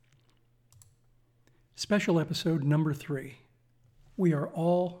Special episode number 3. We are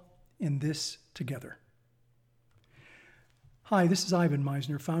all in this together. Hi, this is Ivan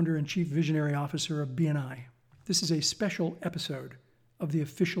Misner, founder and chief visionary officer of BNI. This is a special episode of the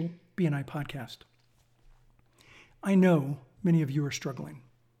official BNI podcast. I know many of you are struggling.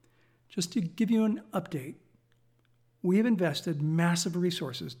 Just to give you an update, we have invested massive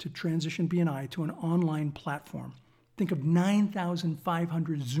resources to transition BNI to an online platform. Think of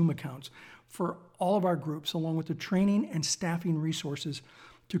 9,500 Zoom accounts for all of our groups, along with the training and staffing resources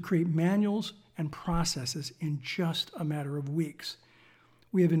to create manuals and processes in just a matter of weeks.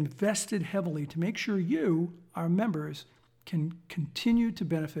 We have invested heavily to make sure you, our members, can continue to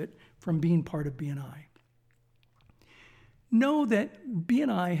benefit from being part of BNI. Know that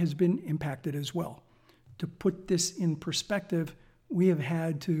BNI has been impacted as well. To put this in perspective, we have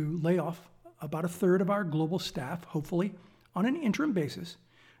had to lay off about a third of our global staff, hopefully, on an interim basis.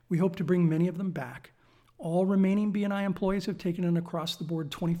 We hope to bring many of them back. All remaining BNI employees have taken an across-the-board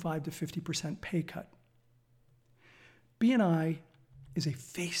 25 to 50% pay cut. BNI is a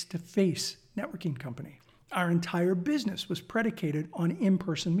face-to-face networking company. Our entire business was predicated on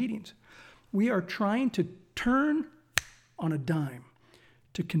in-person meetings. We are trying to turn on a dime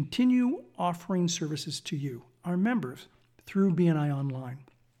to continue offering services to you, our members, through BNI Online.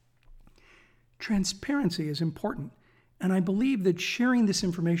 Transparency is important, and I believe that sharing this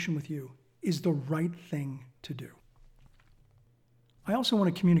information with you is the right thing to do. I also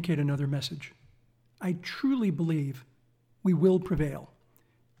want to communicate another message. I truly believe we will prevail.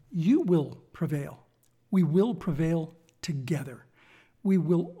 You will prevail. We will prevail together. We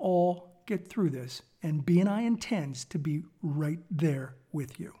will all get through this, and BNI intends to be right there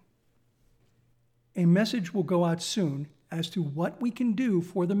with you. A message will go out soon as to what we can do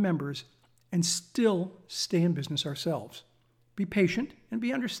for the members and still stay in business ourselves. Be patient and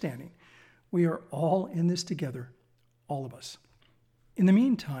be understanding. We are all in this together, all of us. In the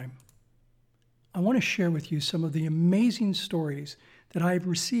meantime, I want to share with you some of the amazing stories that I've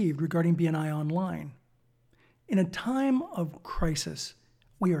received regarding BNI Online. In a time of crisis,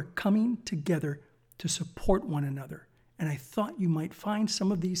 we are coming together to support one another, and I thought you might find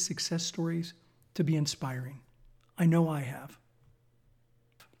some of these success stories to be inspiring. I know I have.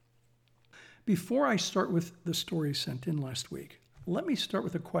 Before I start with the stories sent in last week, let me start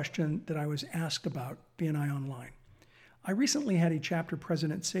with a question that I was asked about BNI Online. I recently had a chapter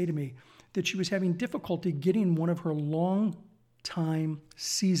president say to me that she was having difficulty getting one of her long-time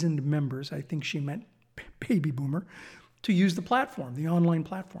seasoned members, I think she meant baby boomer, to use the platform, the online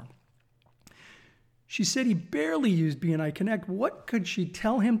platform. She said he barely used BNI Connect. What could she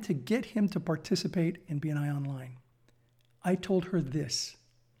tell him to get him to participate in BNI Online? I told her this: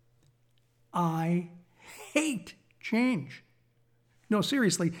 I hate change. No,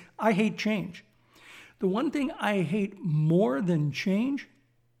 seriously, I hate change. The one thing I hate more than change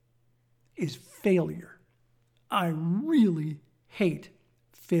is failure. I really hate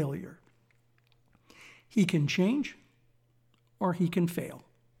failure. He can change or he can fail.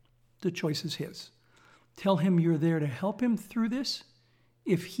 The choice is his. Tell him you're there to help him through this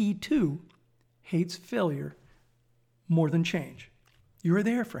if he too hates failure more than change. You're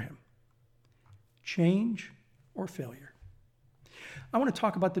there for him. Change or failure. I want to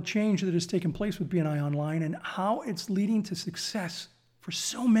talk about the change that has taken place with BNI Online and how it's leading to success for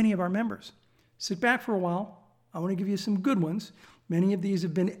so many of our members. Sit back for a while. I want to give you some good ones. Many of these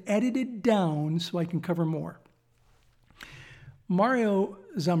have been edited down so I can cover more. Mario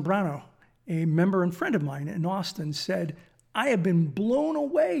Zambrano, a member and friend of mine in Austin, said, I have been blown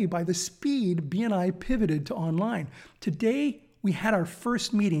away by the speed BNI pivoted to online. Today, we had our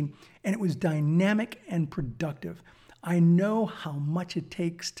first meeting, and it was dynamic and productive. I know how much it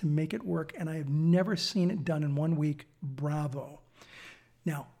takes to make it work, and I have never seen it done in 1 week. Bravo.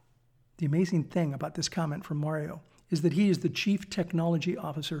 Now, the amazing thing about this comment from Mario is that he is the chief technology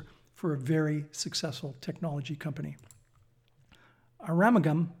officer for a very successful technology company.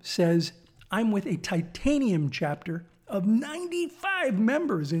 Aramagam says, I'm with a titanium chapter of 95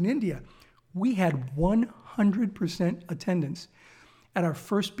 members in India. We had 100% attendance at our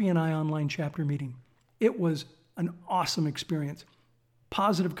first BNI Online chapter meeting. It was an awesome experience.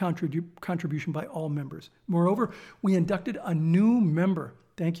 Positive contribution by all members. Moreover, we inducted a new member.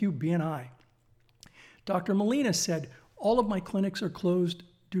 Thank you, BNI. Dr. Molina said, all of my clinics are closed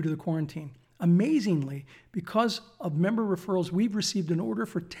due to the quarantine. Amazingly, because of member referrals, we've received an order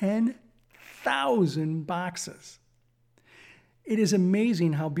for 10,000 boxes. It is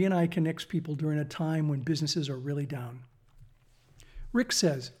amazing how BNI connects people during a time when businesses are really down. Rick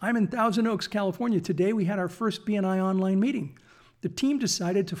says, I'm in Thousand Oaks, California. Today we had our first BNI Online meeting. the team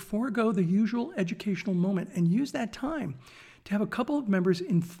decided to forego the usual educational moment and use that time to have a couple of members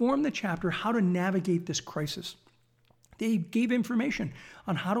inform the chapter how to navigate this crisis. They gave information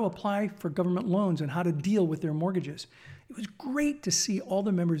on how to apply for government loans and how to deal with their mortgages. It was great to see all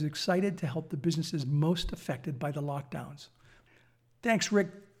the members excited to help the businesses most affected by the lockdowns. Thanks, Rick.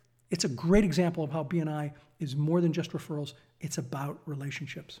 It's a great example of how BNI is more than just referrals. It's about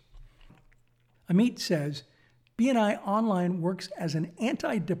relationships. Amit says, BNI Online works as an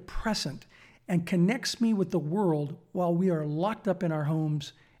antidepressant and connects me with the world while we are locked up in our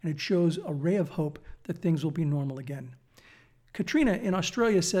homes, and it shows a ray of hope that things will be normal again. Katrina in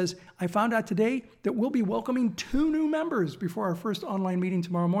Australia says, I found out today that we'll be welcoming 2 new members before our first online meeting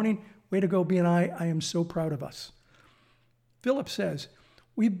tomorrow morning. Way to go, BNI. I am so proud of us. Philip says,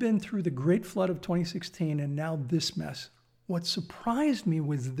 we've been through the great flood of 2016 and now this mess. What surprised me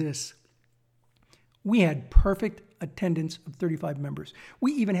was this. We had perfect attendance of 35 members.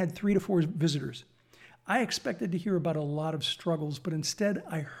 We even had 3 to 4 visitors. I expected to hear about a lot of struggles, but instead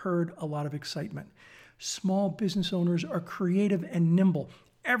I heard a lot of excitement. Small business owners are creative and nimble.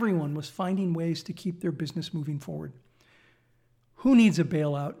 Everyone was finding ways to keep their business moving forward. Who needs a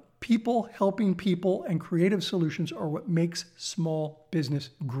bailout? People helping people and creative solutions are what makes small business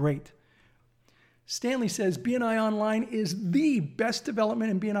great. Stanley says, BNI Online is the best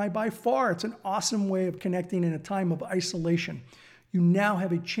development in BNI by far. It's an awesome way of connecting in a time of isolation. You now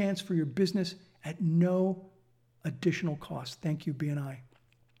have a chance for your business at no additional cost. Thank you, BNI.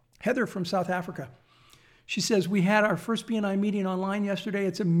 Heather from South Africa. She says, we had our first BNI meeting online yesterday.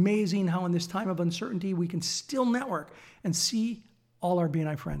 It's amazing how in this time of uncertainty, we can still network and see all our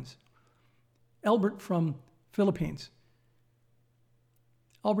BNI friends. Albert from Philippines.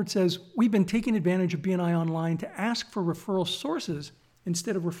 Albert says, we've been taking advantage of BNI Online to ask for referral sources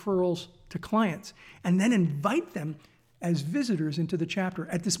instead of referrals to clients, and then invite them as visitors into the chapter.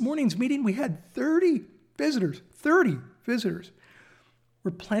 At this morning's meeting, we had 30 visitors.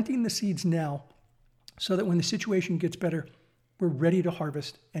 We're planting the seeds now so that when the situation gets better, we're ready to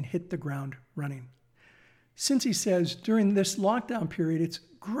harvest and hit the ground running. Cincy says, during this lockdown period, it's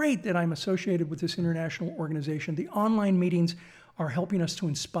great that I'm associated with this international organization. The online meetings are helping us to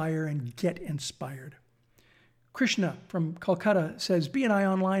inspire and get inspired. Krishna from Calcutta says, BNI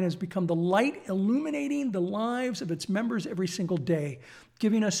Online has become the light illuminating the lives of its members every single day,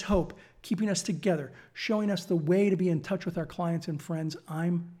 giving us hope, keeping us together, showing us the way to be in touch with our clients and friends.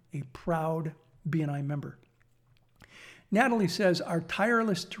 I'm a proud BNI member. Natalie says, our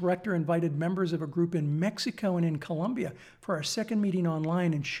tireless director invited members of a group in Mexico and in Colombia for our second meeting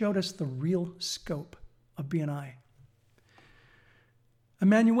online and showed us the real scope of BNI.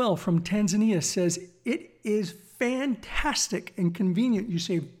 Emmanuel from Tanzania says, it is fantastic and convenient. You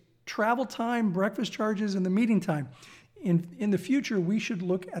save travel time, breakfast charges, and the meeting time. In the future, we should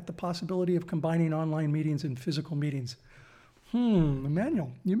look at the possibility of combining online meetings and physical meetings.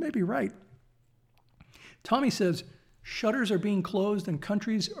 Emmanuel, you may be right. Tommy says, shutters are being closed and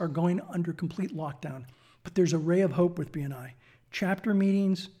countries are going under complete lockdown. But there's a ray of hope with BNI. Chapter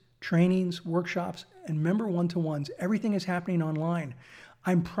meetings, trainings, workshops, and member one-to-ones. Everything is happening online.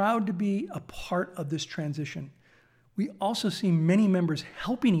 I'm proud to be a part of this transition. We also see many members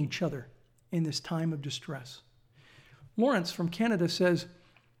helping each other in this time of distress. Lawrence from Canada says,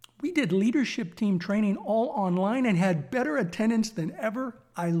 we did leadership team training all online and had better attendance than ever.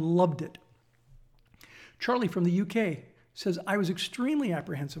 I loved it. Charlie from the UK says, I was extremely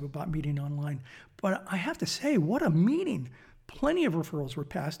apprehensive about meeting online, but I have to say, what a meeting. Plenty of referrals were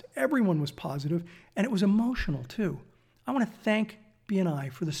passed. Everyone was positive, and it was emotional too. I want to thank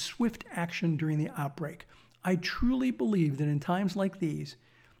BNI for the swift action during the outbreak. I truly believe that in times like these,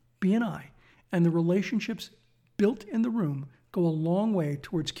 BNI and the relationships built in the room go a long way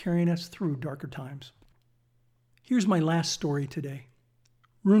towards carrying us through darker times. Here's my last story today.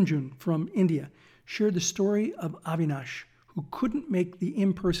 Runjun from India shared the story of Avinash, who couldn't make the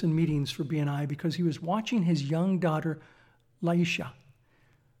in-person meetings for BNI because he was watching his young daughter, Laisha.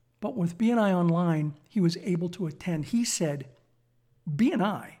 But with BNI Online, he was able to attend. He said,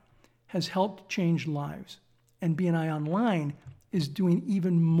 BNI has helped change lives, and BNI Online is doing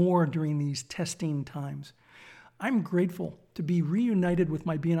even more during these testing times. I'm grateful to be reunited with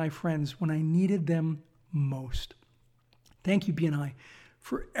my BNI friends when I needed them most. Thank you, BNI,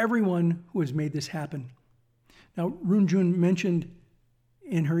 for everyone who has made this happen. Now, Runjun mentioned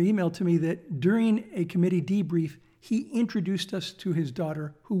in her email to me that during a committee debrief, he introduced us to his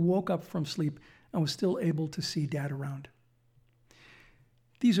daughter, who woke up from sleep and was still able to see Dad around.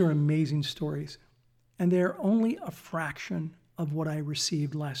 These are amazing stories, and they are only a fraction of what I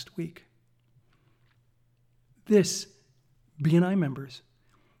received last week. This BNI members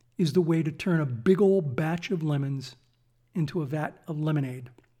is the way to turn a big old batch of lemons into a vat of lemonade.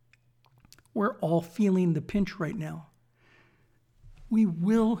 We're all feeling the pinch right now. We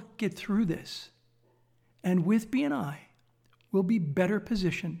will get through this. And with BNI, we'll be better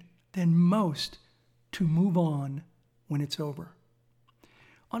positioned than most to move on when it's over.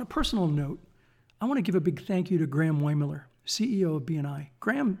 On a personal note, I want to give a big thank you to Graham Weimiller, CEO of BNI.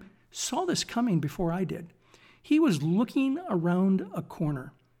 Graham saw this coming before I did. He was looking around a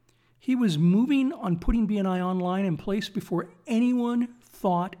corner. He was moving on putting BNI Online in place before anyone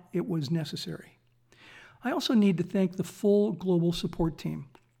thought it was necessary. I also need to thank the full global support team.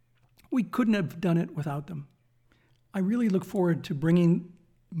 We couldn't have done it without them. I really look forward to bringing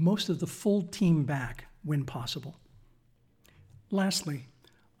most of the full team back when possible. Lastly,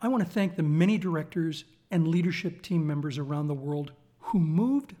 I want to thank the many directors and leadership team members around the world who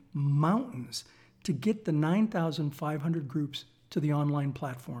moved mountains to get the 9,500 groups to the online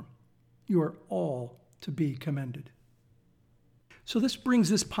platform. You are all to be commended. So this brings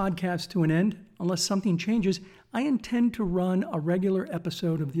this podcast to an end. Unless something changes, I intend to run a regular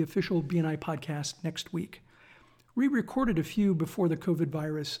episode of the official BNI podcast next week. We recorded a few before the COVID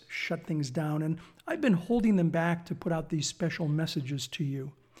virus shut things down, and I've been holding them back to put out these special messages to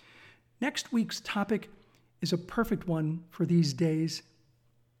you. Next week's topic is a perfect one for these days.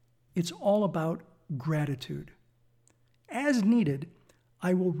 It's all about gratitude. As needed,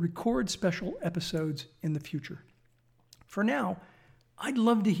 I will record special episodes in the future. For now, I'd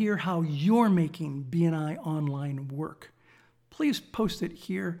love to hear how you're making BNI Online work. Please post it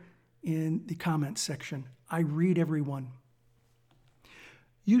here in the comments section. I read every one.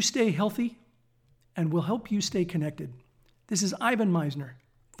 You stay healthy, and we'll help you stay connected. This is Ivan Misner,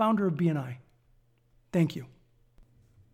 founder of BNI. Thank you.